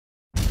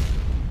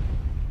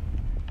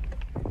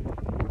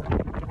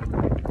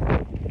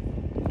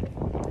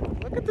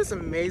this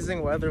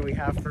amazing weather we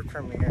have for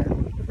Premiere.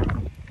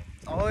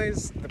 It's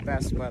always the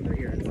best weather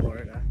here in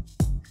Florida.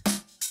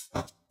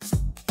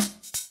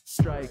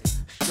 Strike,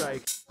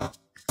 strike.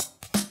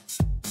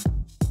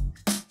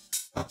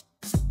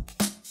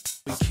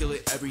 We kill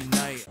it every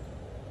night.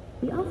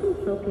 We often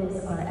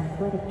focus our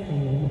athletic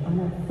training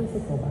on our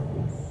physical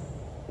bodies,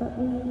 but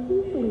we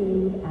usually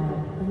leave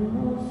out the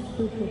most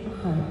crucial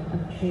part of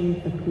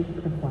training for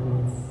peak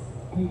performance,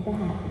 and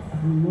that is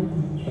our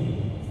mental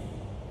training.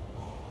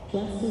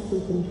 Just as we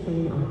can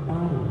train our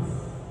bodies,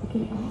 we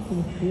can also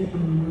train our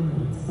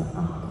minds for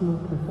optimal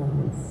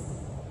performance.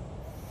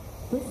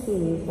 This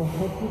series will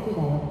help you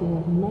develop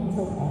your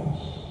mental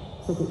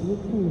edge so that you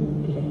can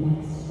move to the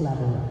next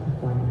level of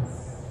performance.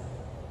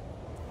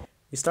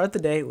 We start the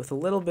day with a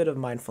little bit of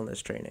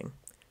mindfulness training.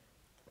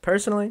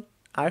 Personally,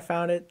 I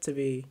found it to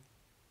be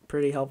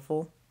pretty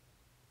helpful,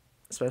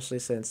 especially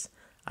since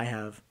I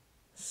have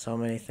so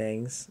many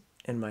things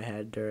in my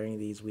head during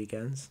these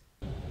weekends.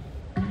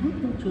 I hope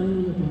you'll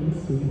join me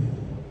again soon.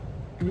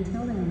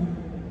 Until then,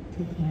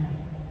 take care.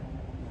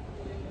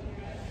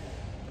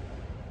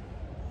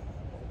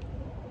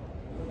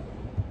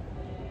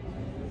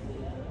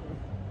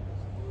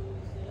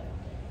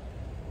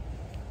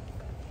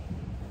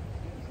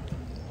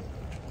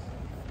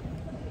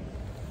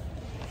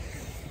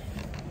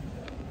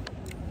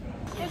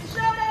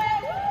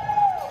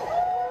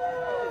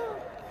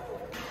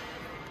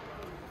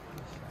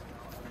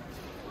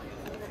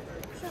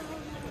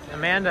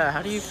 Amanda,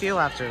 how do you feel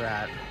after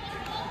that?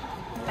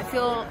 I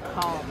feel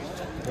calm.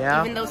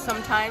 Yeah? Even though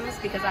sometimes,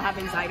 because I have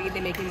anxiety, they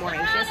make me more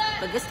anxious.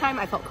 But this time,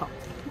 I felt calm.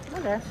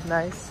 Okay,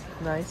 nice,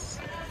 nice.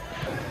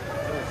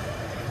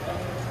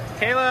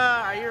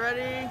 Kayla, are you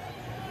ready?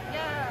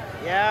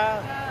 Yeah.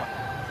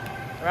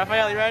 Yeah?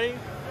 Raphael, you ready?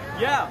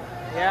 Yeah.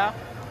 Yeah?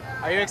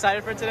 Are you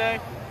excited for today?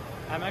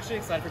 I'm actually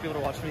excited for people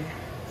to watch me.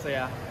 So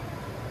yeah.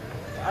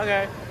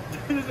 Okay.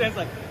 It's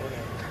like,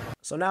 okay.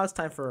 So now it's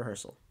time for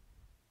rehearsal.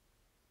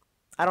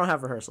 I don't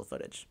have rehearsal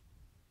footage.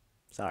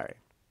 Sorry.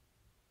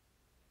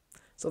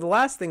 So the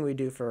last thing we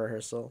do for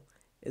rehearsal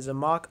is a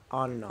mock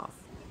on and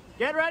off.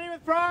 Get ready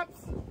with props!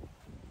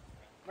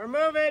 We're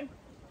moving!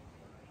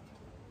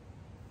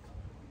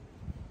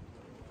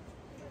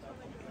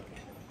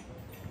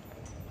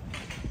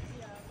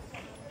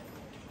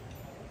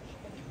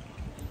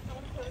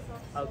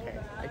 Okay,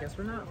 I guess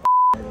we're not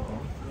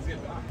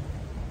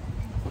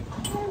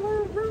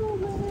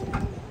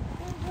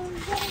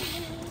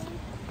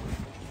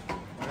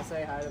Wanna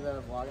say hi to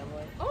the vlog,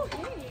 Emily? Oh,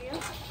 hey!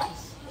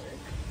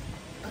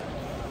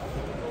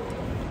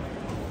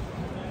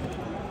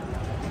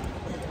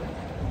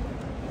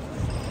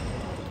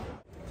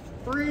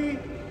 3,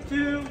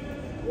 2,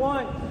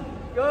 1,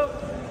 go!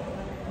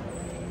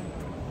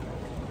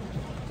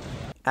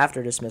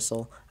 After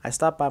dismissal, I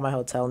stopped by my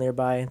hotel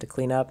nearby to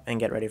clean up and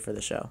get ready for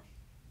the show.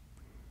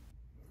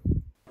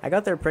 I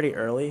got there pretty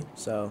early,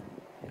 so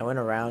I went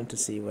around to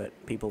see what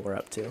people were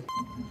up to.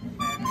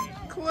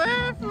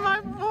 Cliff, my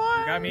boy!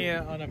 You got me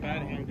on a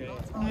bad hair day.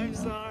 I'm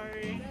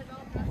sorry.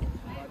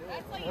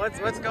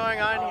 What's going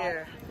on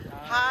here?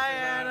 Hi,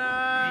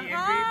 Anna!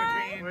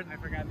 Between, I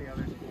forgot the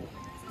other school.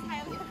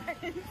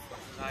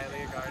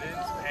 Hialeah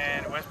Gardens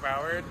and West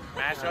Broward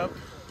mashup.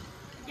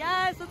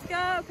 Yes, let's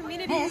go!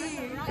 Community!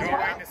 They're all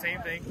wearing the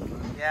same thing.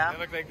 Yeah? They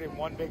look like they're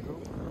one big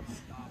group.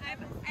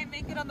 I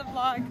make it on the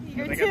vlog.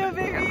 You're They too, got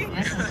the- baby! they got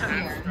the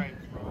half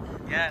stripes, bro.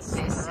 Yes,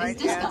 the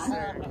right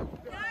answer.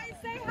 Guys,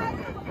 say hi!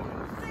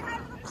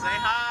 Say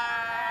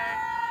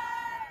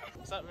hi!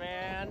 What's up,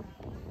 man?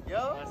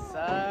 Yo! What's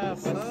up?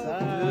 What's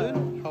up?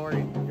 Dude? How are you?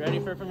 You ready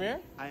for premiere?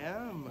 I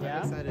am.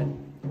 Yeah? I'm excited.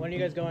 When are you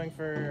guys going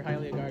for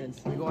Hialeah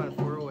Gardens? We go on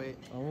 408.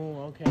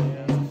 Oh, okay.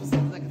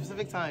 Like a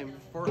specific time,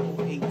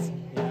 408.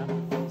 Yeah.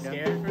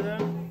 Scared for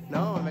them?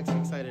 No, I'm actually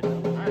excited.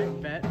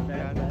 Alright, bet.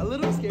 A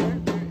little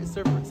scared.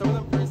 Some of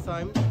them first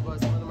time, but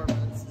some of them are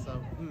friends, so.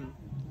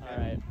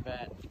 Alright,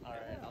 bet.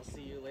 Alright, I'll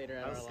see you later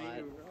at I'll our see live.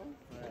 you, bro.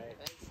 Alright.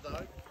 Thanks,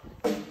 dog.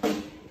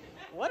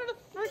 What the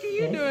frick are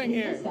you doing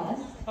here?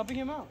 Helping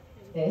him out.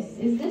 This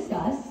is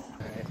discuss.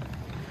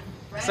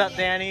 What's up,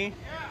 Danny?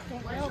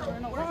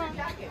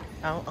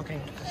 Oh, okay.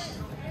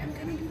 I'm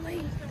gonna be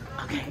late.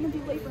 Okay. I'm gonna be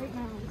late right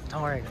now.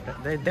 Don't worry.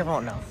 They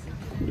won't know.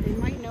 They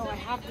might know I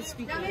have to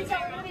speak.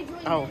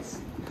 Oh,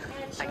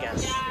 I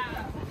guess.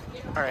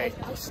 Alright.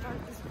 I'll start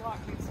this vlog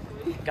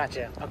basically.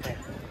 Gotcha. Okay.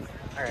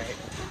 Alright.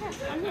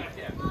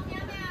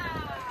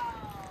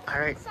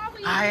 Alright.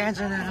 Hi,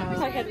 Angelina.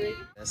 Hi, Henry.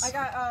 I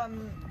got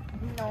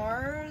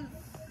NARS.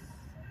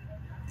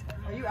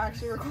 Are you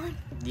actually recording?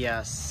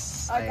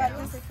 Yes, I got am.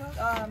 this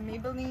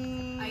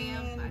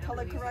Maybelline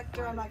color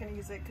corrector. I'm not gonna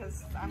use it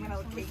because I'm gonna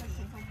look cakey.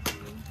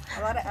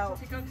 A lot of L.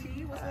 What's going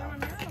on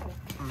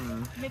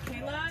now?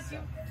 Michaela, do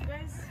you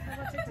guys have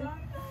a TikTok?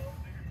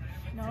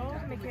 No,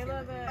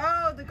 Michaela.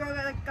 Oh, the girl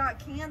that got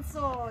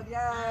canceled.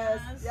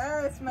 Yes,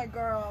 yes, my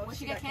girl. What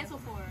she got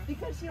canceled for?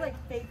 Because she like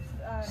faked.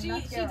 She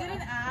mascara. did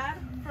an ad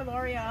for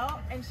L'Oreal,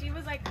 and she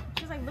was like,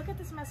 look at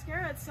this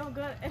mascara, it's so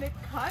good, and it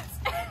cuts.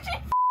 And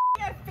she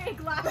had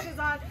fake lashes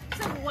on.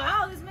 She's like,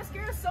 wow, this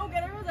mascara is so good.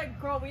 Everyone's like,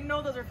 girl, we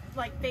know those are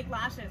like fake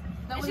lashes.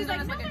 That And she's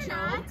like, no, like a they're joke?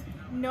 not.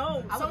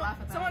 No. I would laugh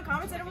at that. Someone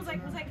commented and was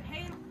like,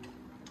 hey.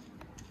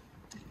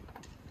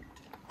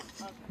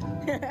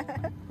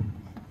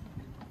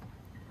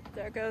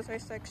 There goes our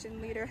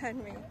section leader,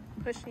 Henry,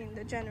 pushing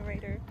the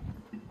generator.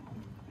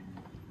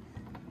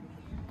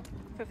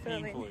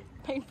 Fulfilling.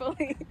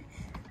 Painfully.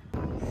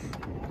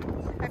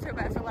 I feel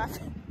bad for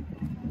laughing.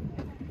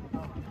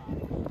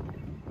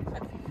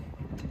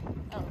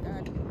 Oh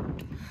god.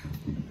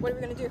 What are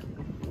we gonna do?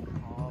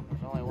 Oh,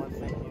 there's only one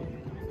thing.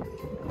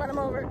 Run him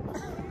over.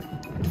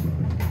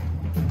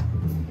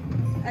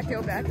 I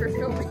feel bad for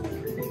filming.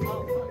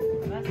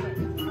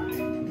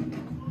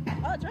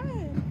 Oh, try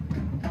it.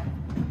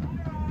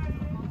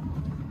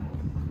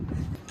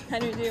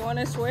 Henry, do you want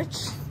to switch?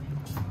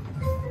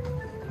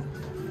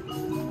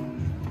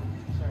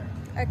 Sure.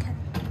 Okay.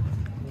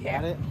 You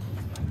got it?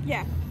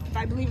 Yeah,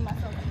 I believe in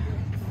myself.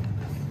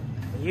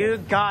 You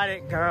got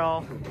it,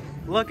 girl.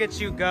 Look at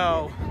you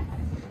go.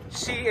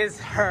 She is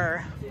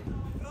her.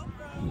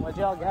 What'd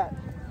y'all get?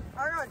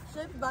 I got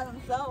chips by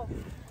themselves.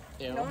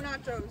 Ew. No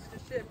nachos,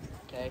 just chips.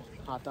 Okay,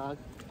 hot dog.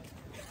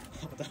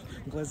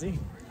 Glizzy?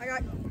 I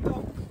got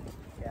Coke.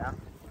 Yeah.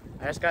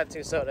 I just got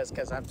 2 sodas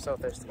because I'm so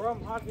thirsty. Bro,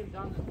 I'm hogging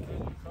down the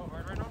thing so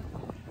hard right now.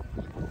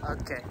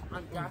 Okay.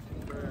 I'm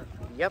gasping for air.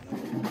 Yep.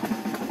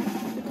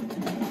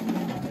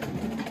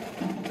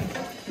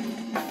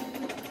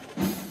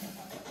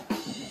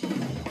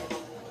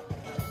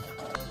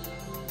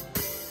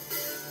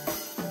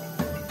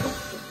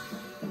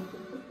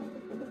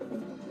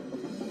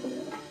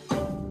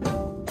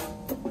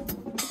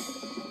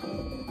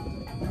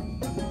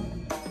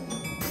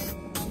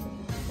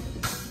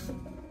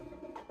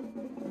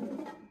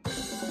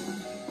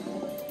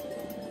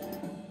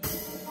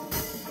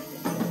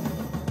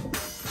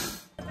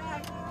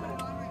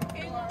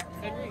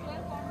 Henry,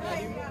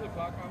 can you move the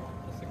clock on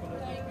just like a little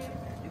bit?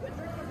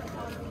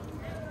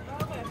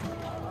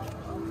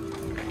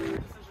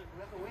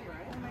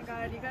 Oh my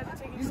god, you guys are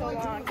taking so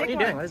long. What are you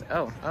doing? What is,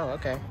 oh,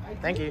 okay.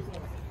 Thank you.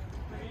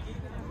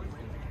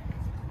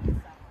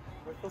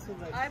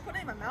 I put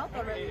it in my mouth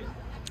already.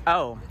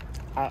 Oh.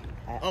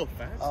 Oh,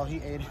 fast? Oh, he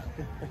ate it.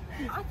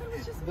 I thought it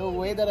was just The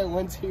way that I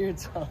went to your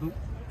tongue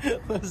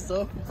was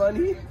so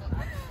funny.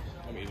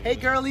 Hey,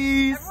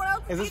 girlies! Everyone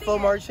else Is this eating full it.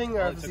 marching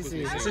or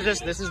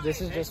FFCC?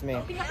 This is just me.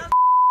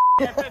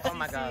 Oh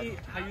my God.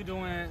 How you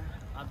doing?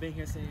 I've been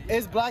here since.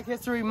 It's Black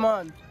History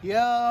Month.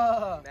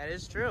 Yeah. That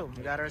is true.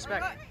 You gotta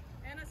respect.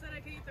 Anna said I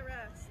could eat the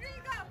rest. Here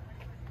you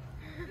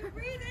go. You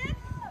breathe in.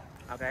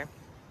 Okay.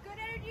 Good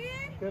energy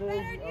in. Good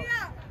energy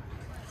out.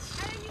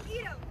 And then you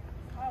eat them.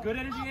 Good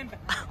energy in.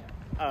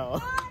 Oh. I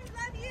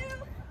love you.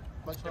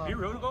 Much Be love.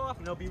 real to go off?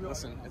 No, be real.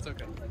 Listen, it's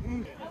okay.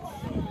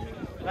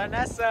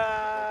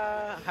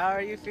 Vanessa, how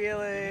are you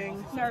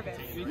feeling? Nervous.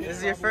 This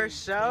is your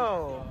first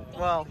show.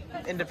 Well,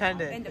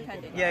 independent.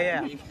 Independent.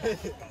 Yeah.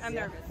 I'm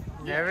nervous.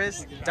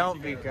 Nervous?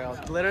 Don't be, girl.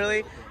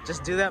 Literally,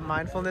 just do that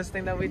mindfulness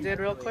thing that we did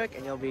real quick,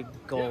 and you'll be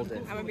golden.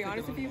 I'm gonna be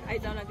honest with you. I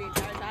done it the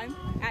entire time.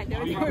 I know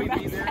Will you you were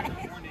be there?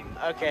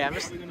 Okay, I'm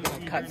just gonna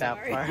cut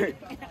that part.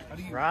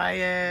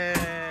 Ryan,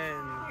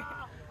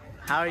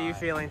 how are you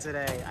feeling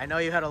today? I know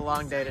you had a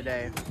long day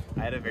today.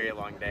 I had a very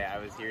long day. I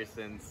was here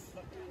since,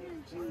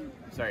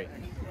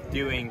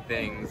 doing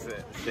things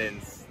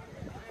since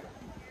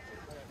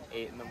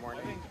 8 in the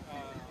morning.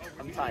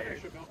 I'm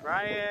tired.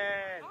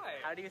 Ryan, Hi.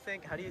 how do you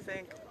think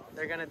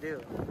they're gonna do?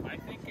 I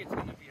think it's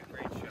gonna be a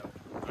great show.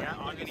 Yeah?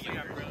 Honestly,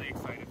 I'm really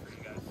excited for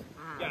you guys.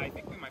 Yeah, I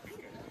think we might be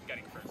good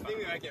getting first. I think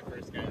we might get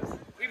first, guys.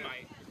 We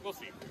might. We'll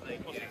see.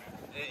 We'll see.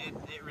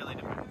 It really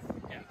depends.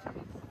 Yeah.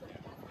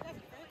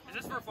 Is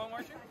this for a phone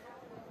marching?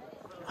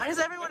 Why does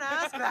everyone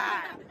ask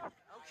that?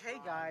 Okay,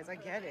 guys, I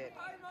get it.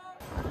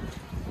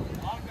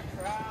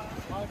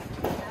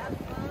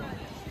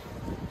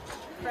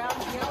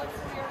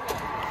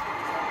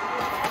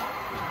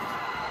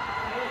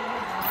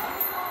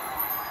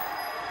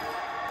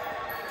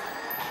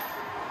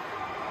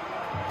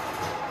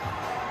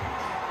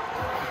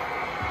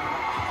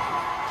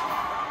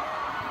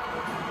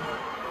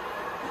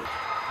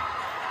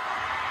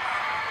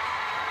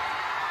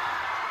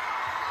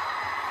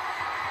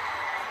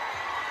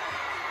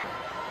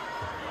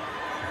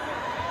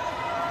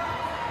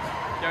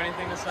 Do you have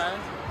anything to say?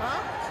 Huh?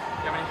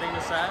 Do you have anything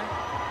to say?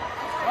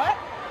 What?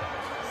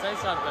 Say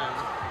something.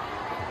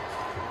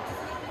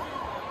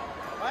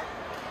 What?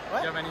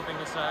 Do you have anything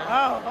to say?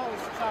 Oh,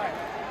 sorry.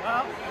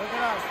 Well, look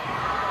at us.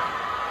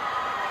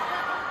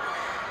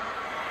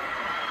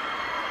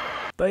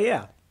 But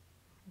yeah,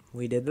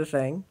 we did the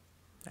thing.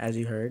 As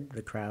you heard,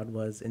 the crowd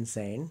was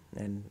insane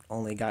and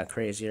only got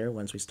crazier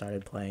once we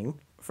started playing.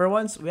 For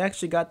once, we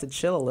actually got to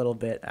chill a little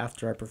bit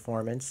after our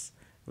performance.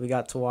 We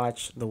got to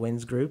watch the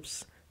wins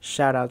groups.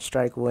 Shout out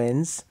STRYKE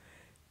wins.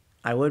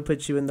 I would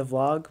put you in the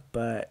vlog,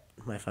 but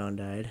my phone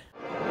died.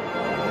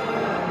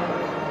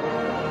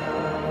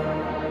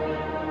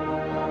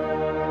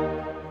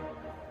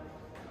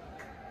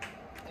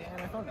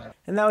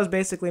 And that was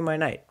basically my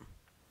night.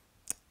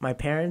 My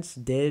parents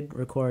did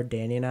record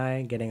Danny and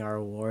I getting our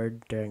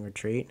award during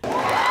retreat.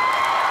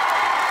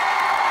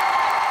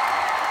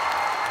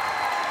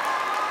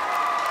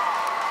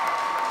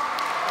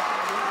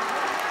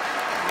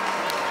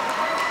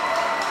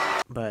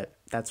 But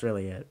that's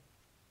really it.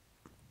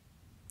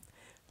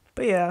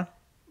 But yeah,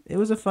 it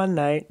was a fun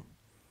night,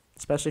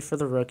 especially for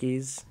the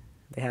rookies.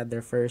 They had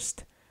their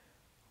first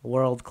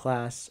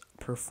world-class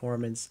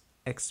performance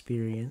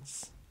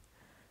experience.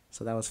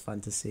 So that was fun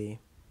to see.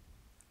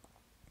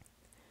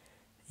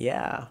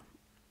 Yeah.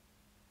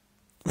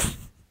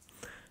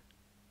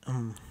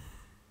 I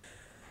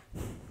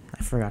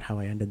forgot how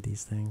I ended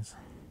these things.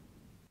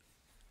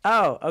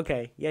 Oh,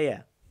 okay.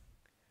 Yeah.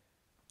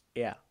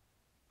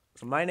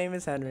 So my name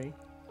is Henry.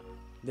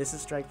 This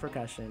is Strike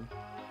Percussion.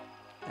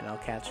 And I'll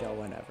catch y'all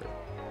whenever.